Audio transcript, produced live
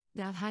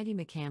Heidi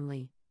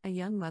McCamley, a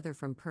young mother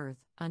from Perth,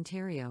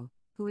 Ontario,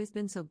 who has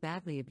been so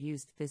badly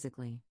abused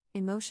physically,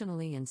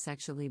 emotionally, and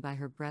sexually by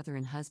her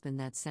brethren husband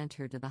that sent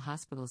her to the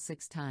hospital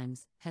 6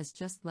 times, has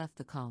just left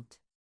the cult.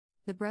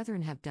 The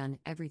brethren have done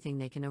everything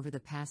they can over the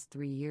past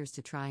 3 years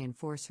to try and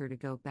force her to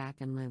go back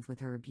and live with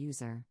her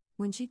abuser.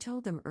 When she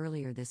told them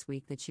earlier this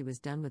week that she was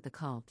done with the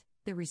cult,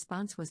 their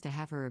response was to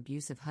have her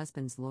abusive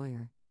husband's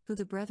lawyer, who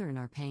the brethren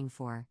are paying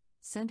for,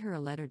 send her a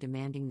letter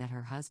demanding that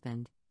her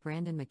husband,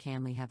 Brandon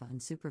McCamley, have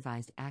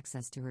unsupervised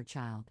access to her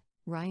child,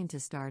 Ryan, to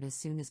start as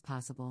soon as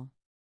possible.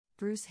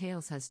 Bruce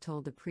Hales has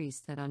told the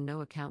priest that on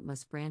no account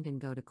must Brandon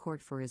go to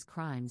court for his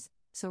crimes,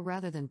 so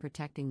rather than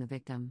protecting the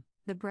victim,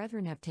 the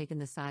brethren have taken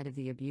the side of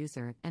the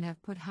abuser and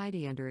have put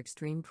Heidi under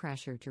extreme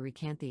pressure to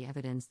recant the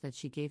evidence that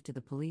she gave to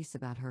the police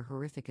about her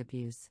horrific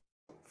abuse.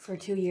 For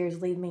 2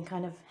 years, leave me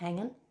kind of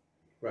hanging.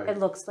 Right. It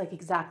looks like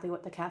exactly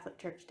what the Catholic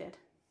Church did.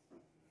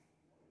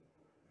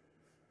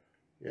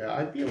 Yeah,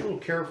 I'd be a little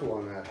careful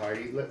on that,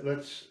 Heidi.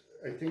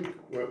 I think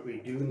what we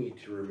do need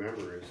to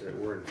remember is that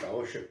we're in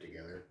fellowship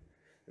together,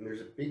 and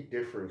there's a big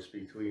difference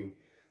between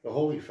the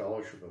holy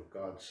fellowship of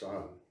God's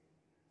Son.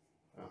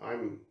 I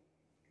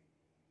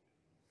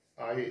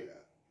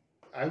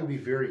would be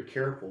very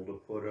careful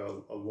to put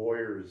a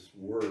lawyer's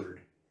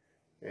word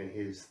and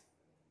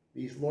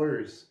these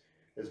lawyers,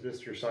 as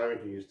Mr.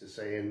 Simonton used to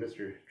say, and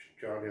Mr.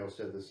 John Hale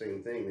said the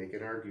same thing, they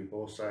can argue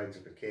both sides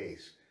of a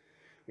case.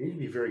 We need to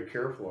be very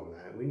careful on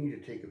that. We need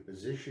to take a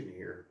position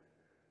here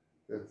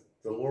that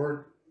the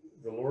Lord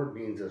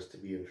means us to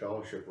be in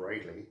fellowship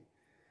rightly.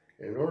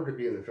 And in order to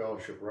be in the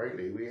fellowship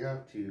rightly,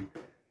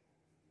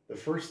 the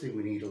first thing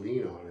we need to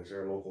lean on is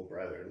our local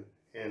brethren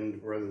and the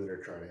brethren that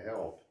are trying to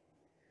help.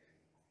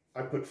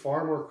 I put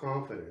far more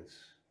confidence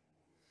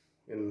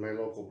in my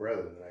local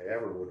brethren than I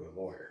ever would a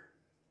lawyer.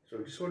 So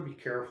I just want to be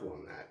careful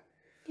on that.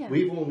 Yeah.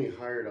 We've only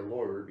hired a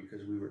lawyer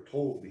because we were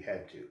told we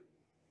had to.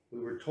 We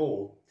were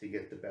told to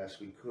get the best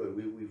we could.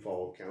 We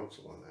followed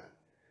counsel on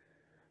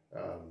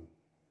that.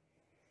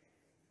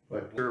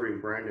 But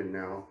serving Brandon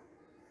now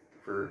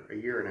for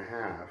 1.5 years,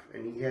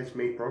 and he has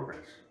made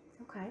progress.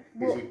 Okay.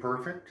 Is he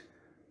perfect?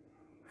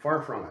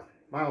 Far from it.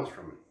 Miles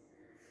from it.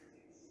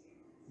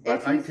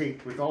 But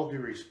with all due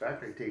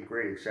respect, I take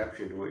great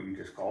exception to what you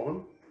just called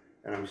him.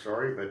 And I'm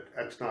sorry, but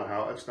that's not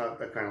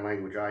the kind of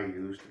language I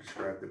use to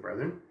describe the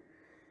brethren.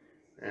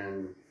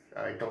 And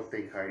I don't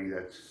think, Heidi,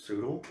 that's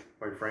suitable,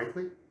 quite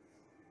frankly.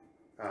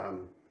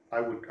 I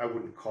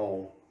wouldn't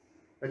call,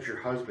 that's your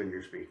husband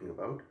you're speaking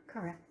about.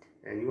 Correct.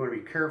 And you want to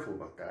be careful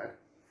about that.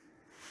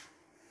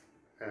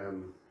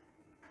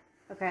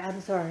 Okay, I'm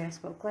sorry I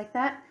spoke like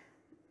that.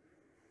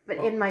 But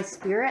in my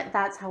spirit,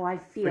 that's how I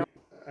feel.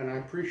 And I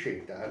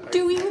appreciate that.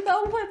 Do you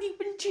know? Have you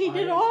been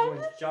cheated I on?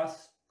 was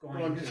just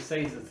going to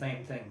say the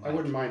same thing, Mike. I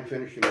wouldn't mind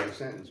finishing my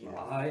sentence,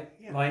 Mike.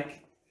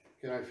 Mike,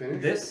 can I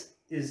finish? This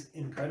is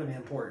incredibly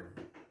important.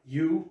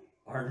 You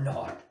are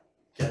not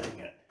getting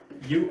it.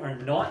 You are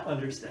not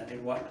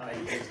understanding what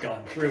Heidi has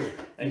gone through.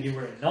 And you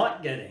are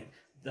not getting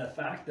the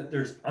fact that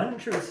there's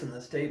untruths in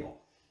this table.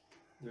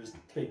 There's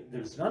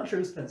an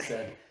untruth been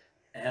said,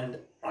 and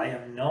I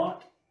am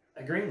not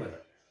agreeing with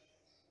it.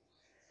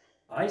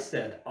 I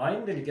said,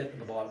 I'm going to get to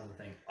the bottom of the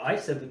thing. I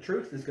said the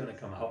truth is going to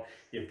come out.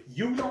 If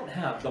you don't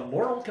have the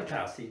moral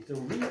capacity to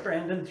lead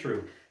Brandon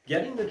through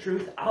getting the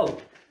truth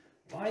out,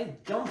 by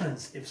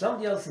Dumpins, if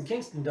somebody else in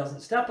Kingston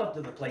doesn't step up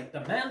to the plate,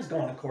 the man's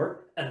going to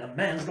court and the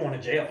man's going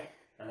to jail.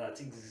 And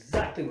that's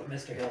exactly what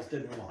Mr. Hills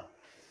didn't want.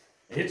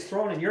 It's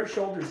thrown in your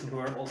shoulders and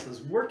whoever else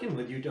is working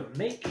with you to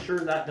make sure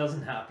that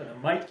doesn't happen.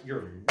 And Mike,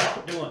 you're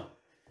not doing.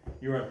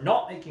 You are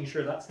not making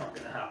sure that's not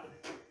going to happen.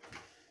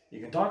 You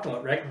can talk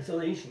about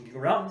reconciliation. You go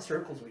around in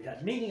circles. We've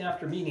had meeting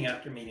after meeting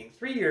after meeting.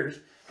 3 years.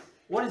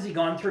 What has he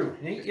gone through?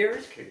 In 8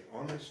 years? Okay,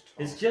 honest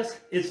talk.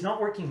 It's not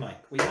working,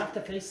 Mike. We have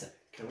to face it.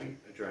 Can we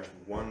address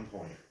one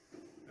point?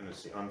 And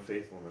it's the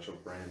unfaithfulness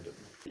of Brandon.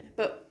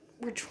 But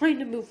we're trying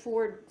to move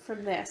forward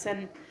from this,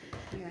 and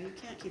yeah, you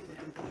can't keep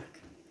looking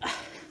back.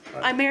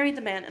 I married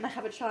the man, and I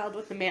have a child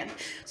with the man.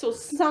 So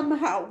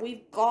somehow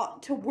we've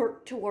got to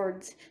work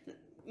towards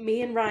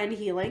me and Ryan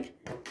healing,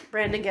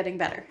 Brandon getting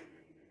better.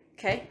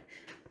 Okay?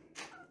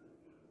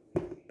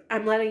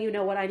 I'm letting you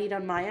know what I need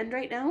on my end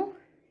right now.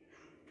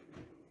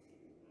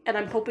 And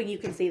I'm hoping you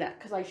can see that,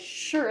 because I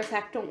sure as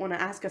heck don't want to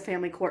ask a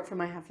family court for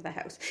my half of the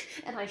house.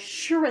 And I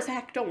sure as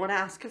heck don't want to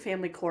ask a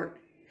family court.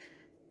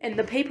 And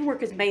the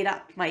paperwork is made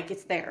up, Mike.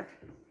 It's there.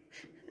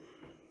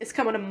 It's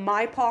coming to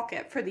my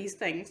pocket for these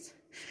things.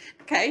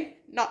 Okay?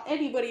 Not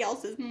anybody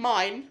else's,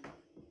 mine.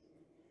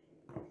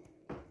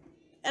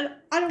 And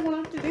I don't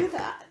want to have to do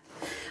that.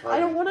 I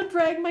don't want to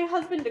drag my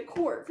husband to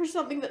court for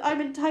something that I'm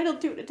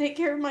entitled to take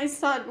care of my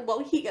son while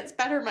he gets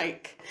better,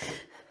 Mike.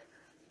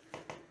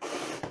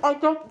 I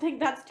don't think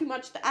that's too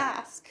much to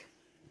ask.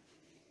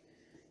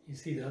 You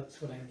see, that's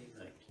what I mean.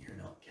 Like, you're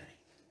not getting.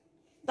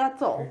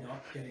 That's all. You're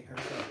not getting her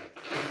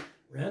side.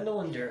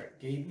 Randall and Derek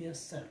gave me a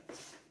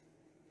sense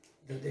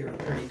that they were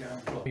pretty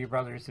darn close. Your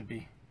brothers would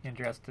be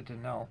interested to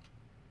know.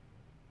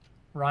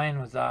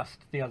 Ryan was asked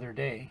the other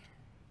day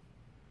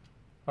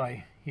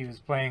by he was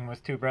playing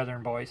with two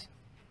Brethren boys.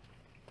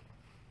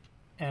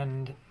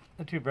 And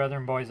the two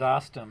Brethren boys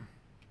asked him,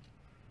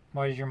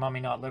 "Why does your mommy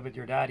not live with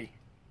your daddy?"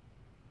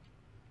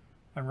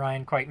 And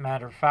Ryan quite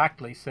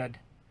matter-of-factly said,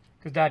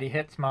 "'Cause daddy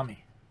hits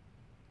mommy."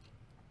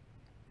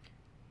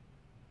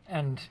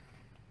 And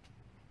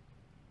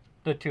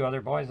the two other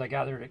boys, I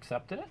gathered,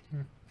 accepted it.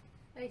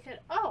 They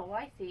said, "Oh,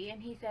 I see."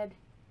 And he said,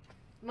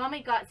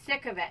 "Mommy got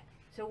sick of it,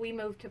 so we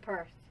moved to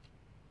Perth."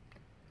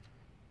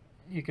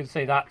 You could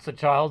say that's a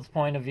child's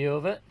point of view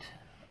of it.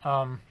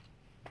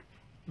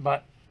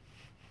 But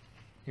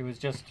it was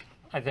just,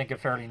 I think, a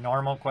fairly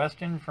normal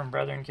question from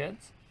Brethren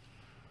kids.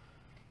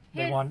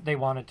 They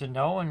wanted to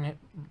know, and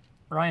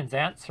Ryan's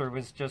answer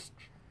was just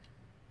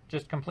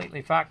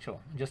completely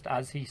factual, just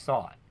as he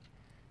saw it.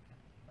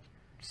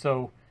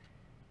 So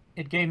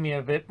it gave me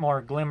a bit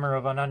more glimmer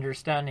of an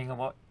understanding of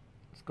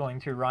what's going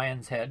through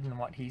Ryan's head and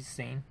what he's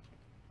seen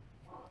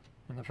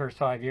in the first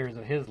 5 years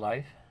of his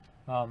life.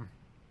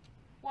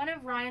 One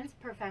of Ryan's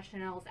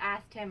professionals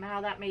asked him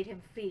how that made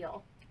him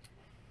feel.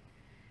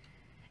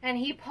 And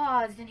he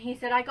paused and he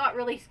said, "I got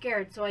really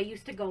scared, so I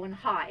used to go and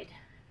hide,"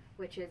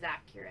 which is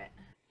accurate.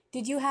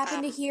 Did you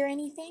happen to hear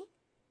anything?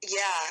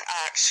 Yeah,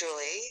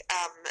 actually.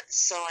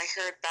 So I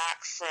heard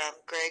back from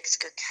Greg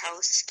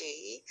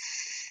Skirkowski,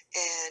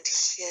 and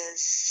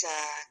his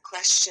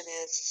question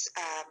is,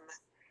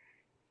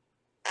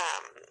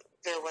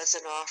 there was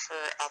an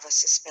offer of a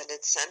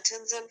suspended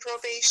sentence and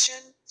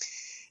probation,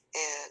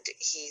 and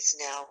he's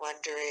now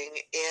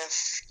wondering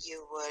if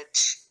you would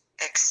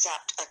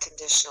accept a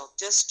conditional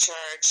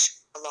discharge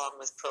along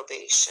with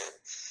probation.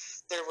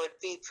 There would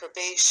be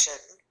probation,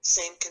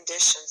 same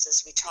conditions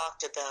as we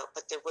talked about,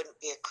 but there wouldn't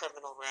be a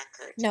criminal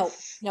record. No,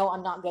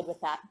 I'm not good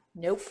with that.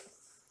 Nope.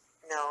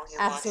 No, you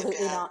Absolutely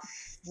want him to not.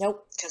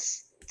 Nope.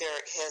 Because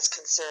his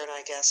concern,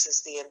 I guess,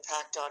 is the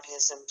impact on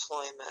his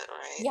employment,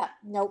 right? Yeah,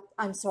 nope.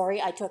 I'm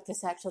sorry. I took the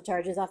sexual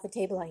charges off the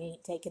table. I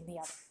ain't taking the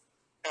other.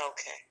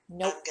 Okay.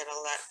 Nope. I'm gonna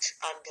let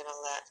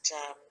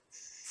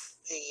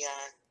the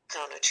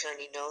Crown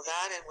Attorney know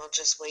that, and we'll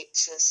just wait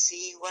to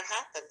see what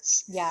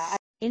happens. Yeah.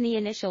 In the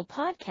initial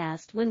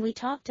podcast, when we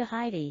talked to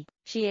Heidi,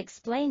 she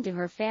explained to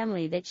her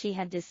family that she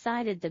had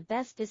decided the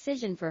best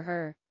decision for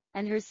her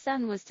and her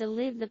son was to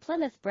leave the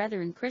Plymouth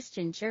Brethren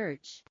Christian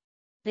Church.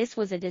 This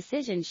was a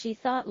decision she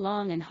thought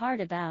long and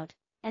hard about,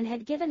 and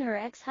had given her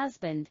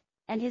ex-husband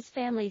and his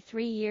family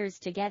 3 years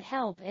to get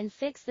help and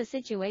fix the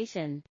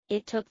situation.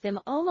 It took them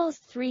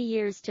almost 3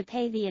 years to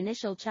pay the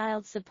initial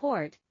child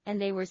support, and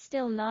they were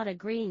still not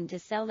agreeing to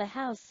sell the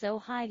house so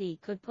Heidi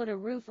could put a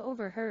roof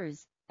over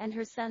hers and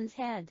her son's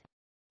head.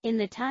 In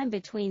the time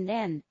between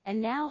then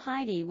and now,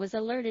 Heidi was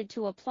alerted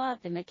to a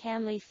plot the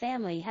McCamley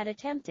family had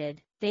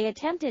attempted. They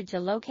attempted to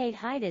locate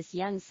Heidi's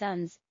young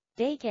son's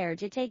daycare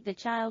to take the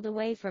child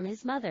away from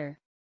his mother.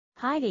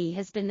 Heidi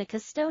has been the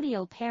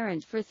custodial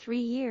parent for 3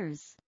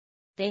 years.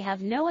 They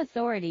have no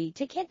authority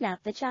to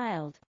kidnap the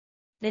child.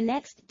 The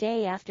next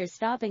day after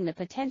stopping the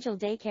potential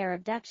daycare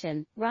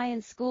abduction,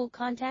 Ryan's school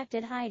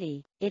contacted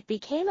Heidi. It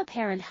became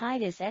apparent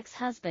Heidi's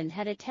ex-husband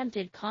had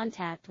attempted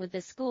contact with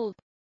the school.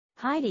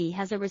 Heidi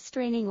has a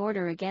restraining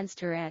order against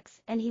her ex,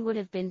 and he would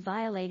have been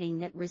violating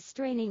that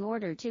restraining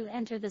order to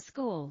enter the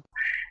school.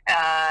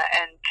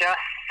 And just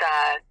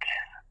said,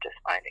 just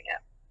finding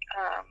it.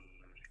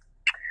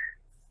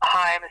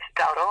 Hi, Mrs.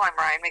 Dowdle. I'm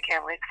Ryan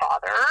McCamley's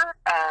father.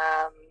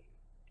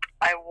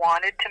 I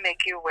wanted to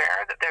make you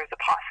aware that there's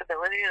a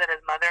possibility that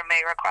his mother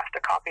may request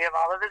a copy of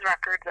all of his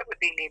records that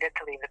would be needed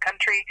to leave the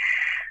country.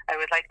 I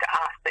would like to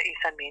ask that you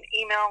send me an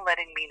email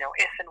letting me know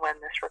if and when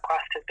this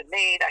request has been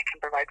made. I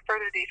can provide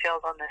further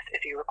details on this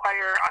if you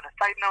require. On a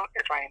side note,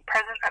 is Ryan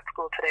present at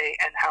school today,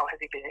 and how has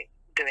he been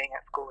doing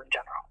at school in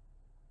general?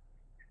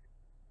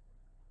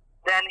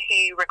 Then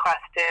he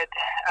requested,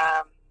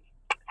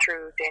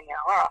 through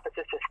Danielle, our office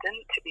assistant,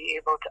 to be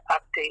able to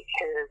update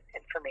his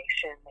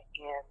information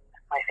in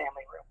my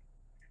family room.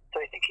 So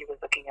I think he was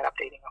looking at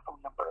updating a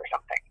phone number or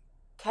something.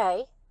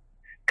 Okay.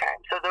 Okay,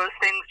 so those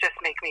things just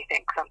make me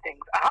think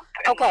something's up,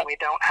 and Okay. when we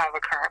don't have a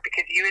current,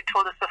 because you had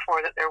told us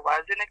before that there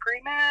was an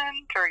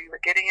agreement, or you were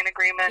getting an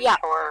agreement, Yeah.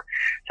 or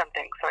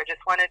something. So I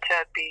just wanted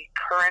to be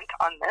current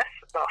on this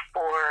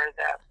before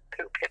the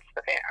poop hits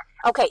the fan.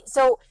 Okay,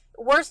 so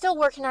we're still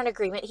working on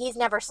agreement. He's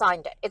never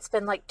signed it. It's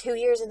been like 2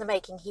 years in the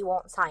making. He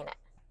won't sign it.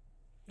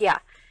 Yeah.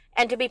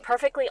 And to be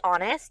perfectly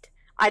honest,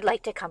 I'd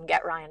like to come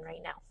get Ryan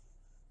right now.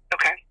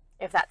 Okay.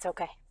 If that's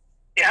okay.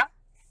 Yeah?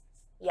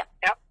 Yeah.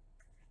 Yep.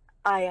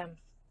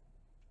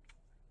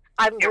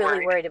 I'm You're really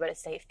worried? worried about his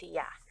safety,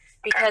 yeah.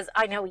 Because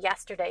I know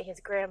yesterday his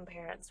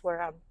grandparents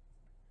were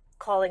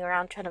calling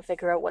around trying to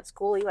figure out what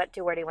school he went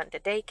to, where he went to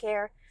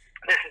daycare.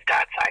 This is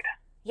Dad's side.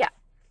 Yeah.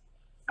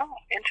 Oh,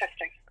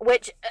 interesting.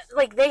 Which,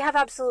 like, they have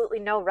absolutely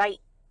no right,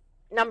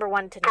 number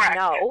one, to Correct.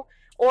 know,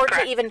 or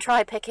Correct. to even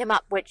try pick him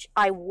up, which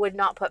I would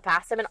not put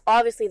past them. And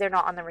obviously they're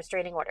not on the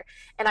restraining order.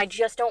 And I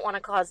just don't want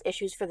to cause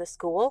issues for the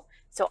school,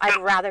 so I'd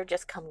rather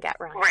just come get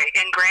Ryan. Right,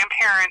 and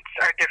grandparents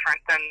are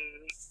different than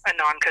a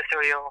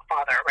non-custodial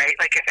father, right?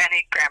 Like, if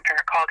any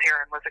grandparent called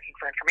here and was looking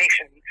for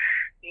information,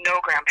 no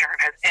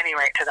grandparent has any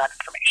right to that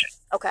information.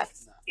 Okay.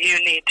 You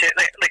need to,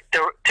 like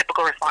the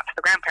typical response to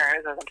the grandparent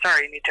is, I'm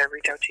sorry, you need to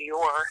reach out to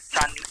your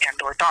son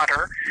and or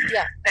daughter,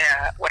 Yeah.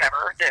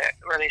 whatever the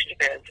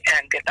relationship is,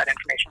 and get that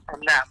information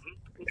from them.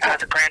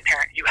 As a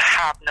grandparent, you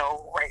have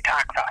no right to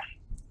access,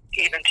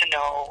 even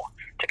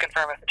to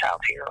confirm if the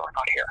child's here or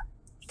not here.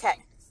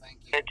 Okay.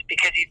 It's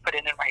because he's put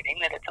in writing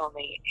that it's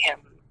only him,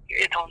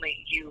 it's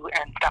only you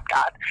and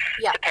stepdad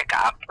Yeah. to pick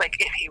up. Like,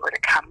 if he were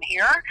to come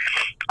here,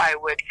 I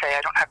would say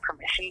I don't have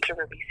permission to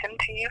release him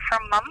to you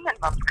from mom, and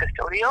mom's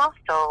custodial,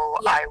 so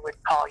Yeah. I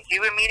would call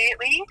you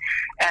immediately,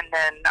 and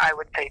then I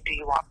would say, do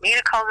you want me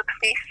to call the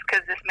police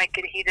because this might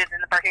get heated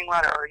in the parking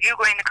lot, or are you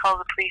going to call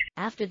the police?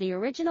 After the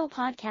original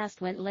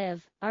podcast went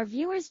live, our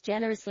viewers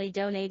generously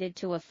donated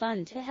to a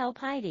fund to help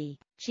Heidi.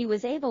 She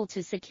was able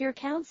to secure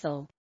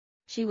counsel.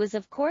 She was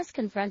of course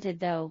confronted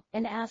though,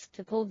 and asked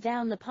to pull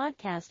down the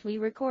podcast we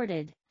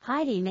recorded.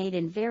 Heidi made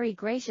a very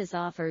gracious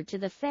offer to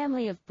the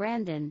family of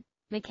Brandon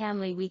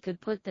McCamley we could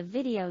put the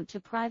video to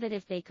private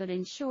if they could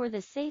ensure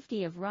the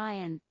safety of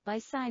Ryan by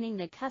signing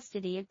the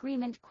custody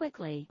agreement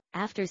quickly.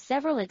 After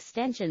several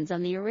extensions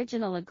on the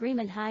original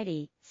agreement,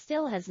 Heidi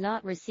still has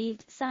not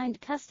received signed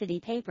custody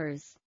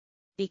papers.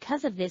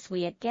 Because of this,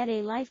 we at Get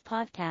a Life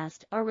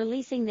Podcast are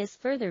releasing this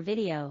further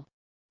video.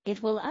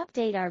 It will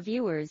update our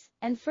viewers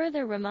and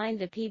further remind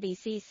the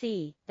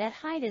PBCC that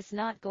Heidi is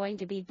not going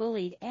to be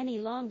bullied any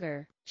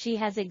longer. She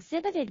has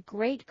exhibited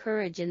great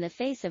courage in the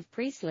face of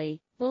Priestley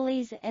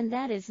bullies, and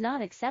that is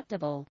not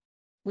acceptable.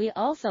 We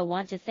also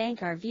want to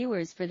thank our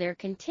viewers for their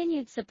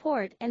continued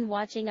support and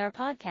watching our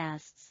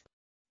podcasts.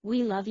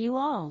 We love you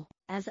all.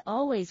 As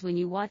always, when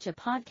you watch a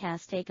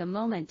podcast, take a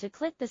moment to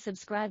click the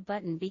subscribe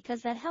button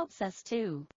because that helps us too.